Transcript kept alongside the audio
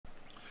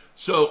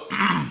So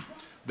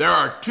there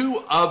are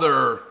two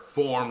other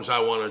forms I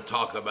want to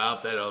talk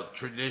about that'll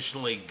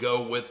traditionally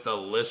go with the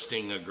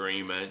listing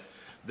agreement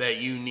that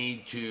you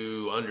need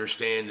to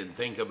understand and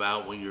think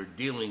about when you're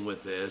dealing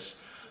with this.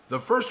 The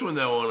first one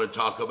that I want to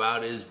talk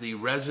about is the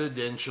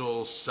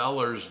residential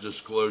seller's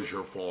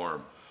disclosure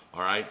form.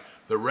 All right.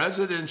 The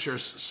residential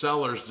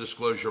seller's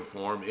disclosure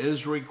form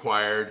is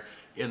required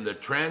in the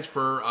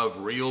transfer of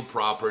real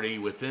property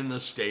within the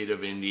state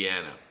of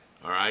Indiana.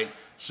 All right.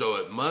 So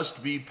it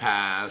must be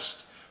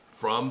passed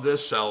from the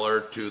seller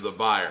to the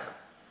buyer.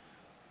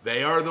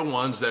 They are the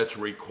ones that's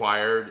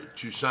required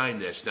to sign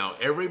this. Now,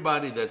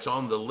 everybody that's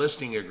on the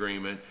listing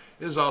agreement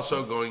is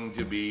also going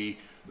to be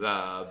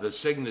the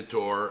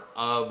signator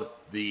of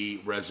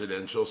the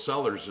residential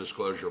seller's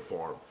disclosure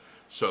form.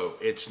 So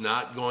it's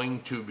not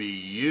going to be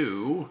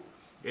you,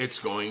 it's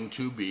going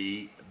to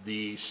be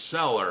the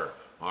seller,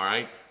 all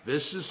right?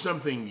 This is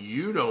something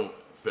you don't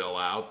fill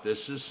out,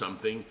 this is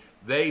something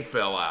they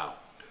fill out.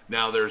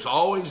 Now, there's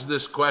always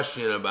this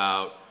question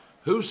about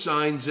who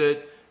signs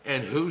it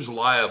and who's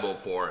liable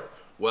for it.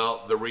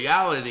 Well, the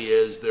reality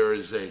is there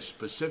is a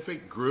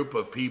specific group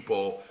of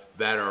people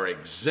that are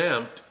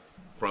exempt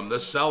from the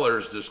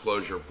seller's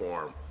disclosure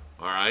form,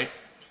 all right?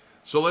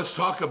 So let's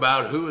talk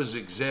about who is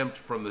exempt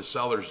from the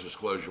seller's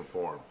disclosure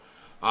form.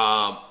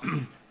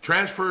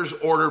 Transfers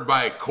ordered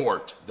by a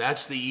court,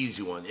 that's the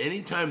easy one.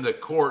 Anytime the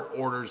court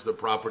orders the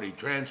property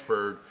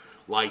transferred,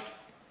 like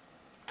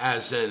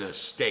as an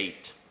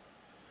estate,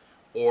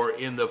 or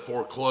in the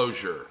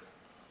foreclosure,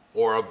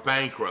 or a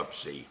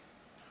bankruptcy,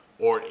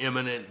 or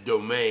eminent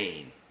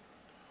domain,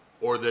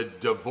 or the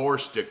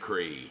divorce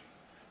decree,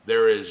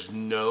 there is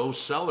no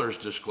seller's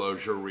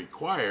disclosure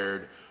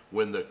required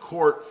when the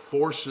court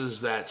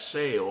forces that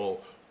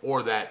sale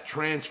or that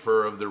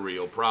transfer of the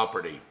real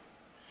property.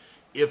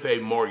 If a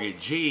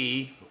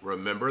mortgagee,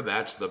 remember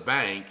that's the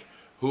bank,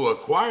 who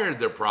acquired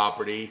the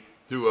property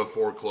through a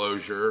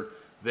foreclosure,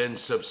 then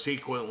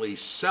subsequently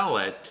sell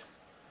it,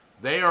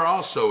 they are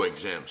also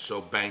exempt.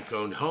 So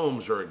bank-owned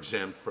homes are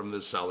exempt from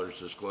the seller's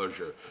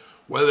disclosure.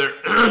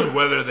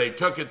 Whether they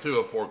took it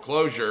through a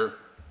foreclosure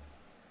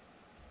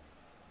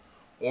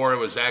or it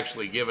was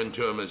actually given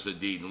to them as a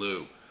deed in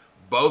lieu,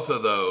 both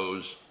of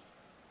those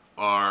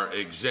are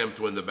exempt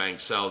when the bank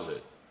sells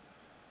it.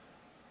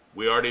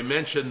 We already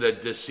mentioned the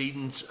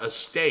decedent's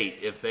estate,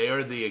 if they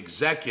are the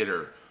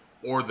executor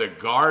or the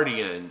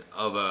guardian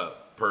of a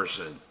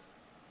person.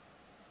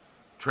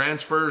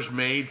 Transfers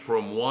made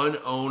from one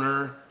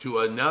owner to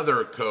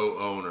another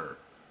co-owner,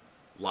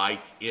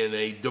 like in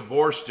a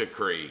divorce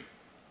decree.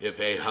 If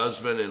a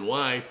husband and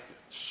wife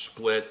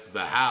split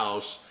the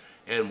house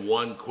and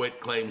one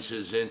quitclaims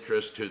his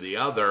interest to the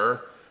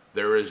other,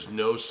 there is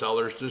no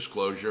seller's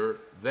disclosure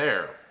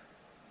there.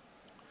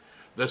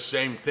 The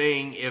same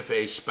thing if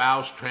a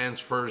spouse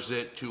transfers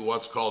it to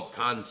what's called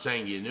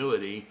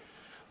consanguinity,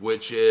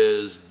 which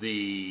is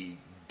the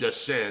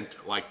descent,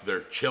 like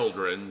their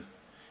children,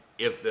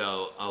 if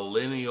a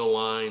lineal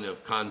line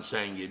of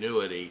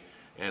consanguinity,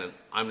 and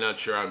I'm not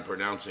sure I'm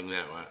pronouncing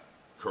that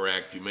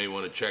correct, you may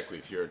want to check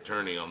with your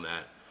attorney on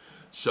that.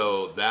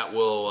 So that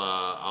will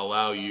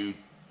allow you,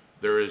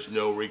 there is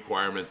no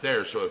requirement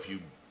there. So if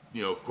you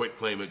quit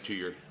claim it to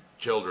your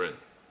children.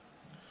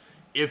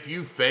 If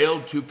you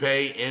failed to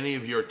pay any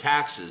of your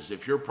taxes,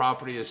 if your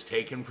property is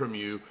taken from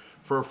you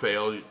for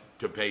failure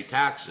to pay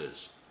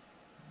taxes,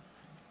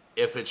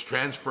 if it's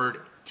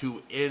transferred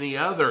to any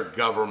other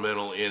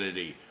governmental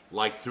entity,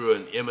 like through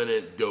an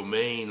eminent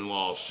domain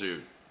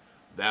lawsuit,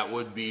 that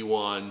would be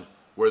one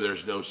where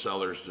there's no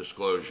seller's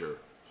disclosure.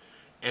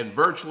 And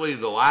virtually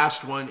the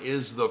last one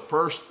is the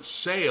first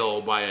sale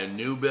by a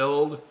new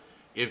build.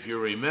 If you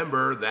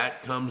remember,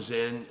 that comes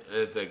in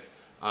at the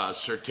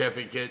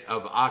certificate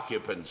of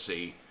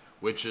occupancy,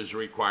 which is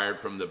required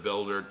from the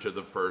builder to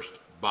the first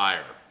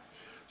buyer.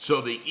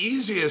 So the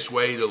easiest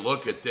way to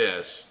look at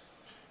this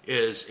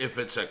is if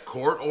it's a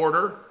court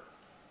order,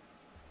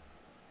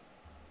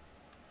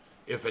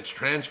 if it's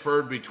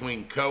transferred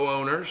between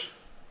co-owners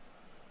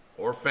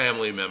or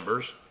family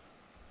members,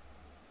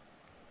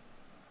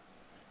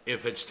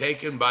 if it's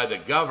taken by the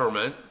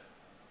government,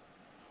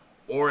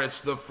 or it's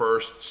the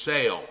first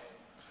sale.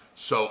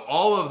 So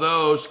all of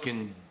those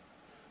can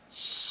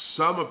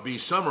be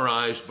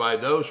summarized by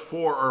those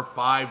 4 or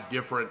 5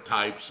 different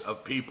types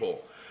of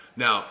people.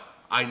 Now,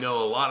 I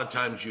know a lot of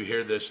times you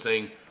hear this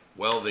thing,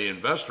 well, the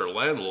investor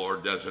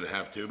landlord doesn't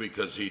have to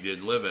because he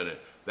didn't live in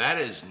it. That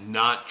is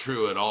not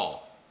true at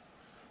all.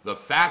 The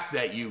fact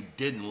that you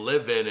didn't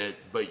live in it,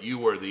 but you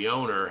were the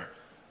owner,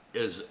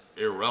 is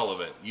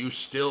irrelevant. You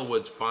still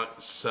would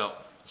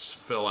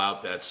fill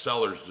out that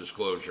seller's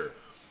disclosure.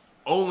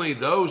 Only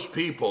those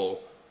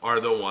people are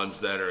the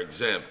ones that are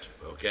exempt,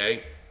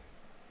 okay?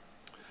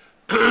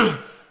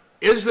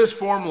 Is this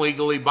form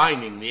legally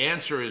binding? The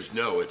answer is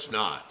no, it's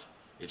not.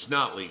 It's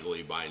not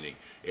legally binding.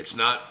 It's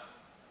not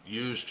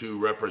used to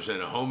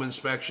represent a home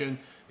inspection.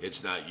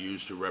 It's not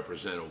used to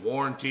represent a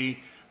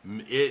warranty.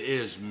 It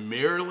is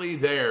merely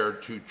there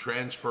to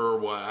transfer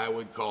what I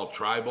would call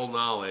tribal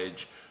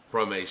knowledge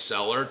from a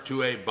seller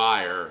to a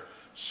buyer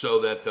so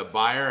that the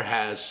buyer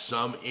has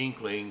some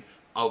inkling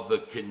of the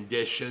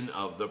condition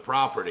of the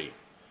property.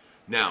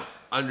 Now,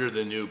 under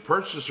the new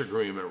purchase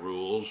agreement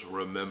rules,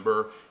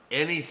 remember,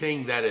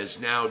 anything that is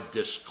now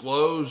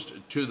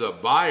disclosed to the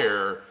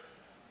buyer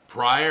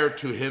prior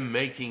to him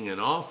making an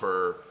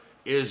offer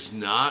is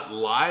not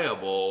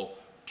liable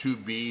to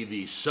be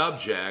the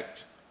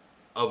subject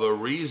of a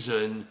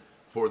reason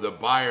for the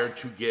buyer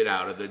to get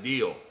out of the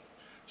deal.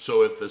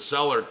 So if the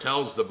seller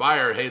tells the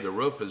buyer, hey, the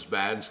roof is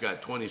bad, it's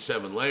got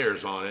 27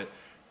 layers on it,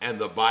 and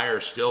the buyer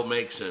still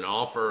makes an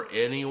offer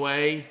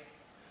anyway,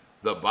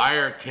 the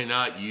buyer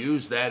cannot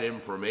use that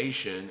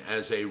information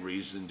as a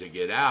reason to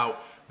get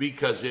out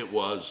because it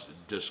was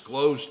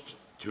disclosed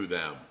to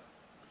them.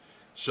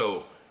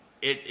 So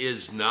it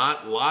is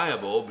not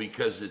liable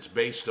because it's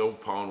based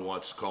upon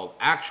what's called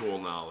actual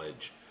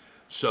knowledge.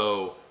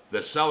 So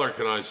the seller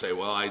can always say,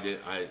 well,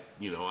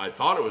 I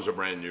thought it was a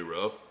brand new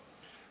roof.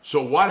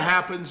 So what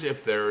happens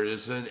if there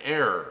is an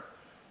error?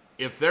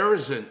 If there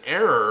is an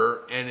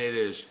error and it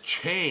is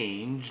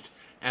changed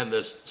and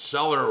the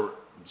seller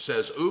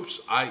says, oops,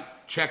 I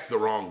checked the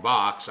wrong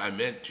box, I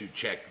meant to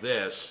check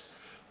this,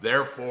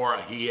 therefore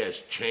he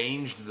has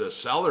changed the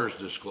seller's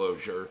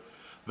disclosure,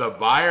 the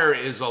buyer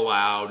is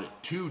allowed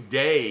 2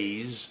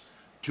 days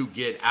to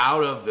get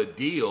out of the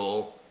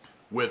deal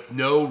with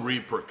no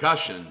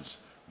repercussions,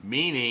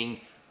 meaning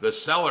the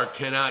seller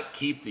cannot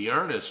keep the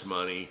earnest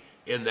money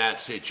in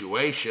that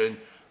situation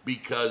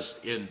because,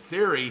 in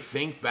theory,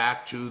 think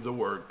back to the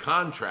word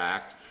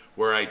contract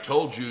where I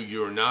told you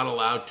you're not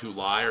allowed to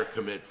lie or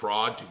commit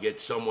fraud to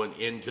get someone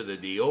into the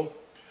deal.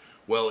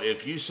 Well,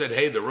 if you said,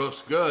 hey, the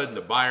roof's good, and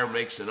the buyer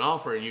makes an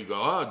offer and you go,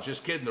 oh,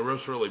 just kidding, the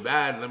roof's really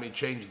bad, let me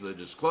change the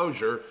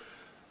disclosure,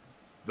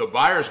 the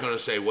buyer's going to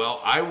say, well,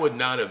 I would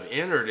not have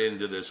entered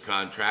into this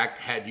contract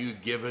had you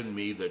given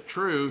me the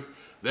truth.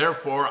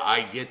 Therefore,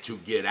 I get to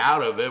get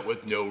out of it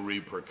with no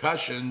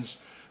repercussions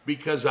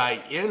because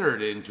I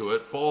entered into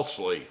it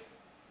falsely.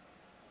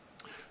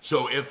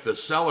 So if the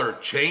seller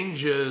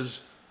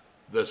changes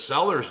the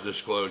seller's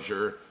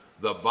disclosure,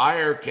 the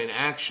buyer can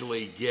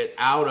actually get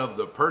out of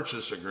the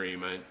purchase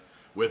agreement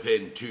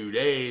within 2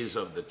 days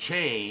of the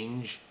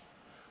change,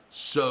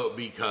 so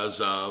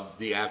because of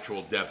the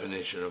actual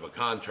definition of a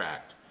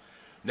contract.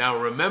 Now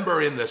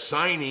remember, in the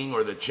signing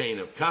or the chain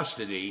of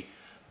custody,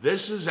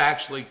 this is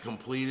actually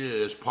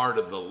completed as part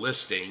of the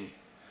listing.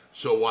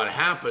 So what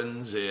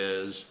happens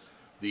is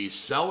the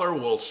seller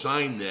will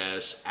sign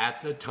this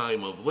at the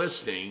time of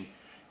listing,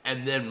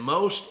 and then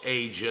most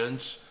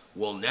agents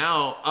will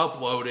now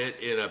upload it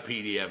in a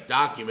PDF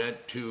document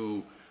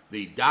to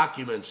the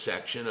document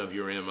section of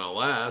your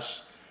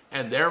MLS,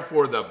 and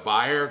therefore the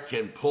buyer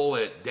can pull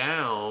it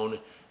down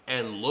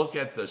and look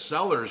at the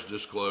seller's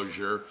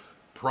disclosure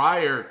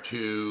prior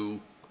to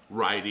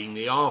writing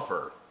the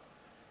offer.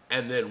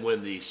 And then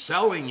when the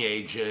selling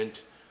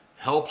agent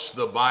helps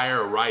the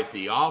buyer write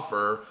the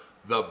offer,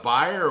 the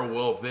buyer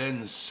will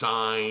then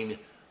sign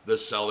the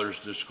seller's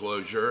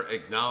disclosure,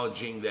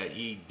 acknowledging that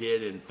he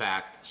did in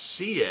fact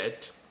see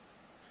it.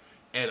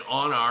 And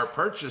on our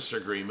purchase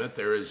agreement,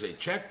 there is a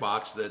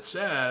checkbox that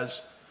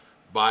says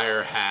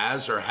buyer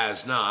has or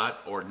has not,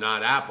 or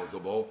not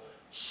applicable,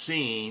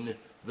 seen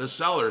the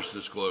seller's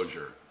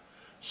disclosure.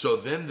 So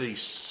then the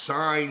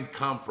signed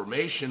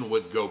confirmation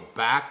would go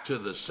back to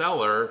the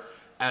seller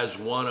as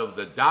one of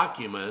the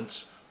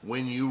documents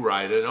when you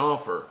write an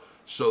offer.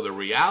 So the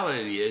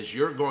reality is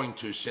you're going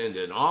to send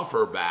an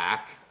offer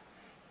back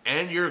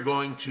and you're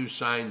going to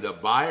sign the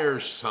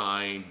buyer's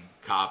signed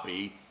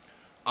copy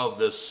of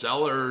the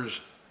seller's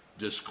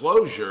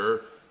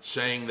disclosure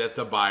saying that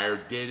the buyer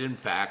did in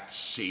fact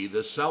see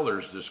the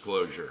seller's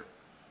disclosure.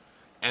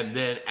 And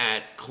then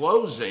at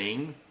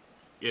closing,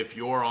 if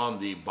you're on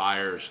the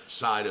buyer's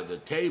side of the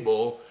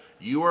table,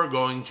 you are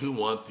going to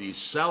want the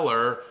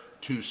seller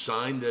to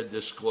sign the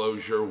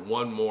disclosure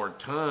one more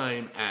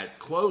time at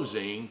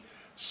closing,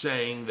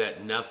 saying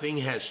that nothing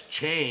has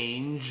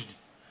changed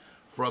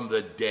from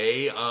the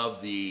day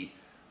of the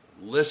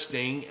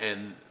listing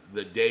and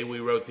the day we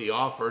wrote the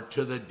offer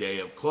to the day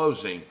of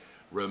closing.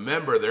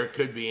 Remember, there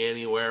could be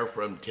anywhere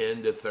from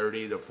 10 to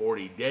 30 to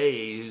 40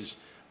 days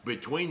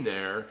between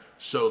there,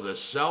 so the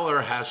seller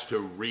has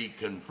to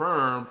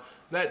reconfirm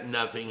that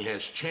nothing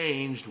has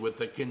changed with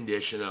the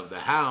condition of the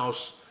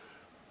house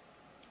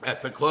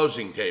at the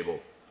closing table.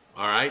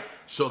 All right,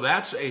 so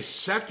that's a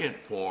second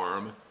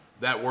form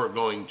that we're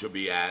going to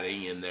be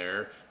adding in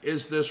there,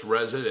 is this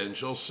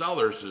residential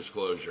seller's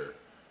disclosure.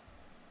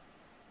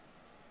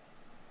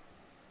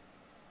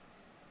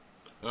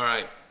 All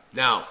right,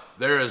 now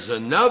there is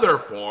another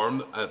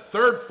form, a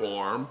third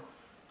form,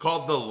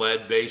 called the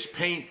lead-based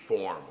paint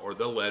form, or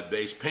the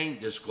lead-based paint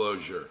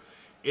disclosure.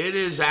 It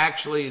is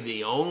actually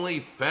the only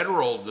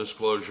federal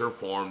disclosure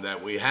form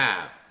that we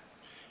have.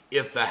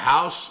 If the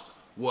house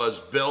was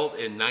built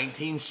in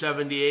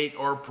 1978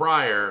 or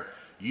prior,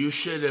 you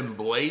should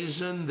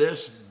emblazon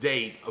this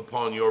date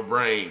upon your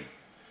brain,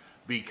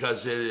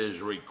 because it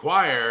is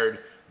required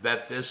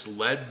that this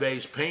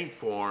lead-based paint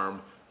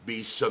form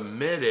be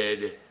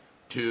submitted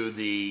to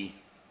the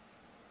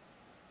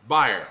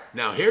buyer.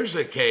 Now here's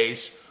a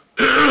case,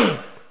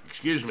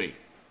 excuse me,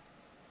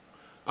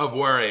 of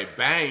where a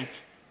bank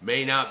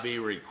may not be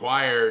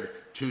required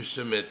to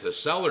submit the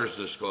seller's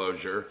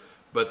disclosure,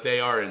 but they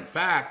are in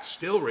fact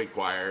still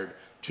required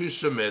to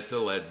submit the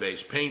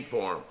lead-based paint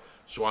form.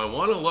 So I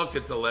want to look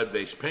at the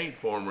lead-based paint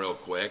form real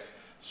quick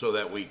so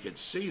that we could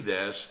see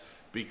this,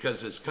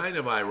 because it's kind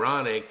of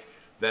ironic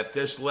that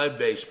this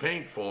lead-based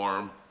paint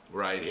form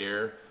right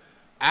here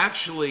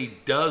actually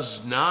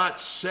does not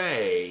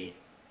say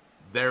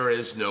there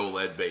is no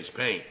lead-based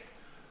paint.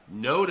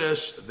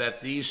 Notice that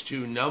these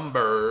two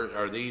numbers,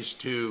 or these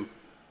two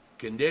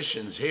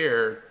conditions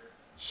here,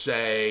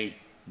 say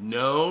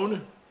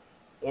known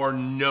or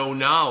no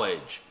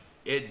knowledge.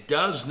 It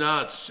does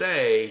not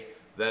say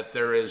that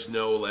there is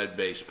no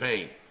lead-based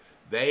paint.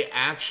 They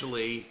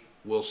actually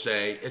will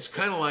say, it's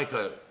kind of like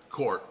a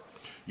court.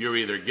 You're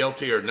either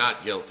guilty or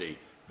not guilty.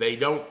 They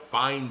don't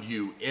find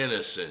you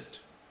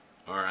innocent,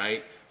 all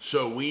right?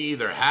 So we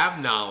either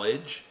have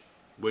knowledge,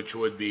 which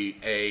would be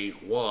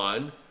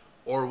A1,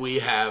 or we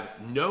have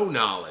no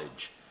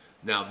knowledge.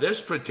 Now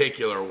this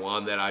particular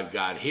one that I've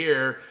got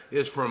here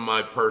is from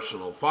my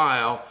personal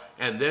file,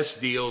 and this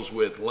deals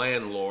with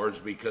landlords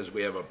because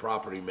we have a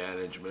property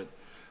management.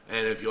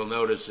 And if you'll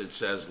notice, it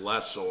says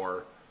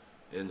lessor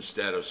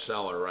instead of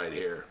seller right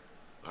here,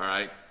 all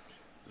right?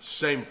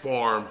 Same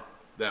form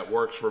that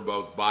works for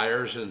both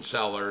buyers and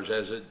sellers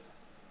as it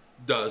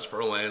does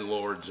for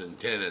landlords and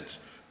tenants.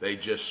 They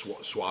just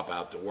swap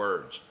out the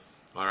words,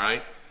 all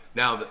right?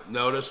 Now,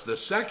 notice the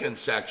second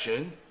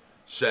section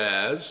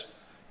says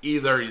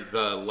either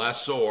the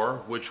lessor,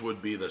 which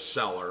would be the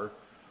seller,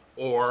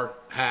 or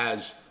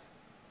has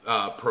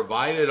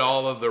provided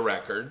all of the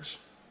records,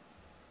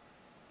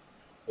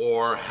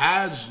 or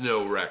has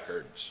no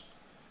records.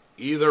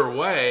 Either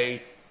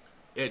way,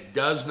 it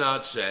does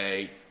not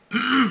say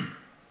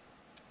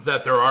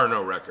that there are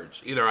no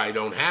records. Either I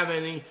don't have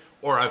any,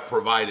 or I've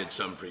provided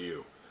some for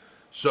you.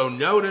 So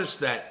notice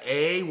that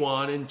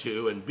A1 and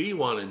 2 and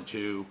B1 and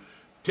 2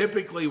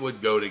 typically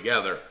would go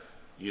together.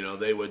 You know,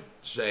 they would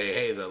say,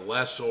 hey, the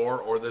lessor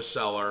or the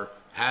seller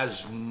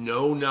has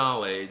no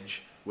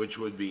knowledge, which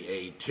would be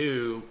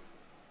A2,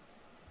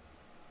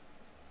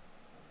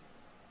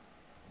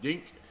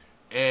 dink,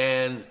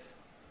 and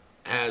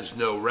has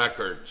no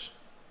records.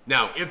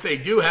 Now, if they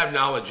do have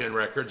knowledge and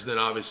records, then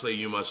obviously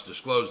you must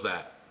disclose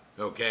that,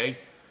 okay?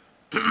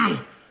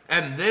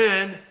 And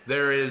then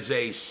there is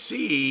a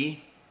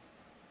C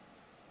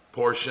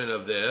portion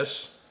of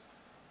this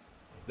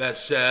that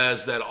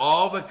says that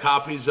all the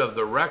copies of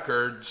the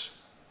records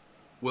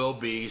will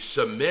be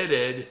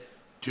submitted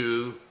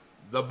to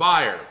the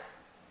buyer.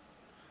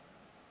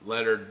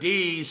 Letter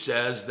D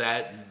says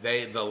that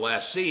the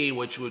lessee,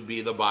 which would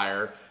be the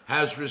buyer,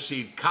 has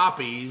received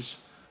copies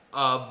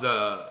of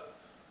the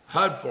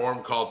HUD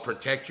form called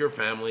Protect Your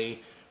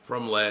Family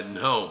from Lead and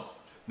Home.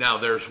 Now,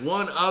 there's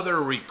one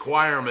other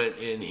requirement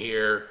in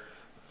here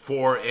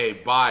for a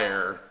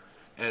buyer,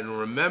 and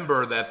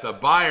remember that the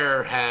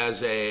buyer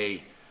has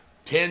a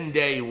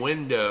 10-day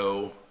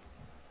window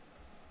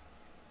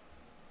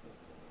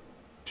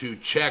to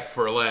check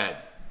for lead.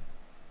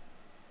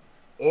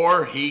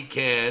 Or he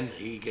can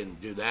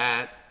do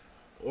that,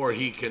 or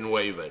he can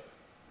waive it.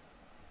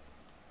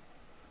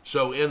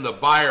 So in the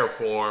buyer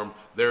form,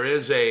 there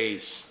is a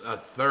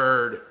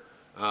third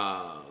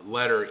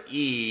letter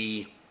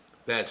E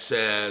that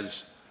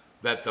says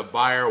that the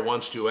buyer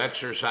wants to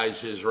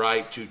exercise his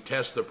right to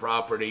test the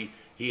property.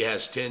 He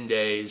has 10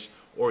 days,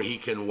 or he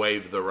can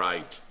waive the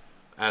right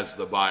as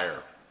the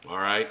buyer, all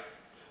right?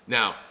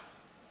 Now,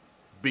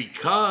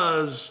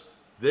 because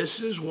this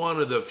is one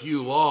of the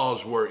few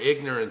laws where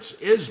ignorance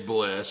is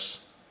bliss,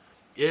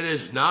 it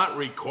is not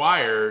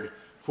required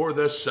for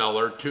the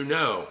seller to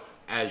know.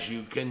 As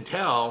you can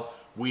tell,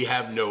 we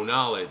have no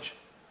knowledge.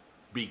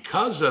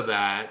 Because of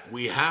that,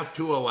 we have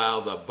to allow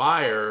the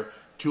buyer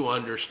to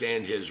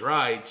understand his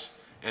rights,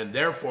 and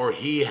therefore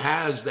he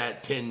has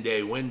that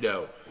 10-day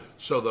window.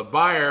 So the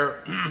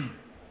buyer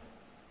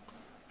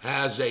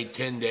has a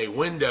 10-day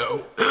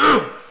window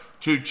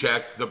to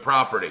check the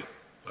property,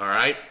 all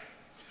right?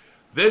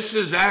 This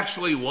is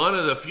actually one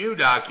of the few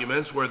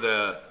documents where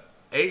the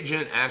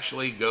agent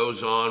actually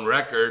goes on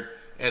record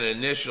and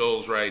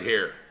initials right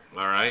here,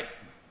 all right?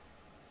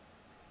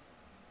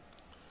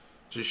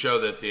 To show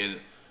that the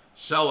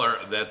seller,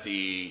 that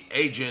the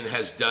agent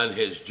has done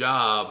his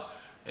job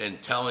and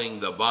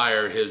telling the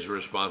buyer his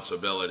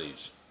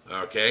responsibilities,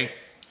 okay?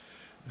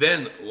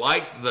 Then,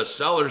 like the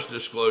seller's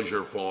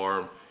disclosure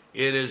form,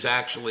 it is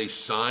actually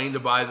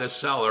signed by the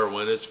seller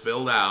when it's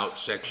filled out,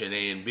 section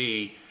A and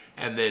B,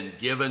 and then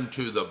given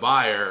to the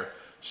buyer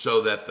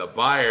so that the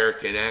buyer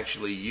can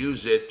actually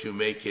use it to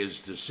make his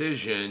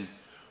decision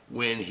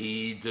when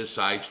he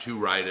decides to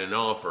write an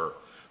offer.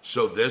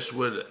 So this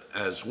would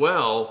as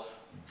well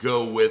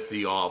go with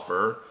the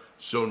offer.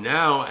 So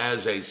now,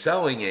 as a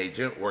selling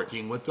agent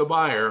working with the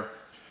buyer,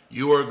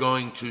 you are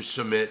going to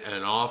submit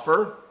an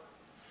offer.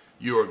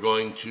 You are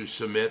going to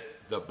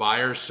submit the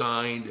buyer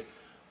signed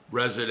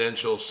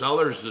residential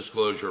seller's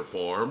disclosure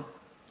form,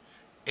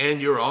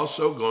 And you're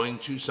also going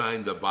to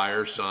sign the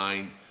buyer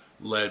signed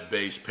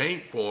lead-based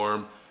paint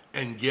form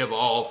and give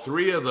all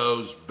three of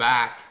those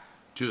back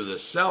to the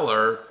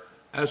seller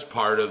as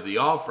part of the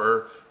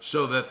offer,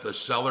 so that the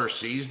seller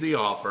sees the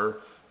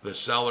offer, the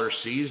seller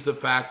sees the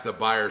fact the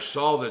buyer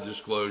saw the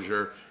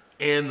disclosure,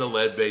 and the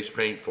lead-based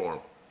paint form.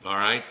 All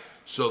right?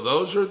 So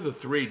those are the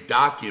three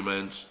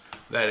documents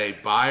that a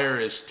buyer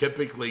is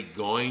typically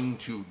going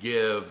to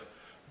give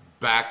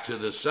back to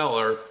the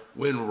seller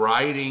when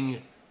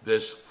writing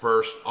this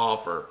first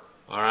offer.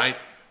 All right?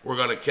 We're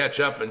going to catch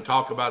up and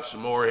talk about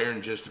some more here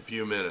in just a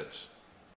few minutes.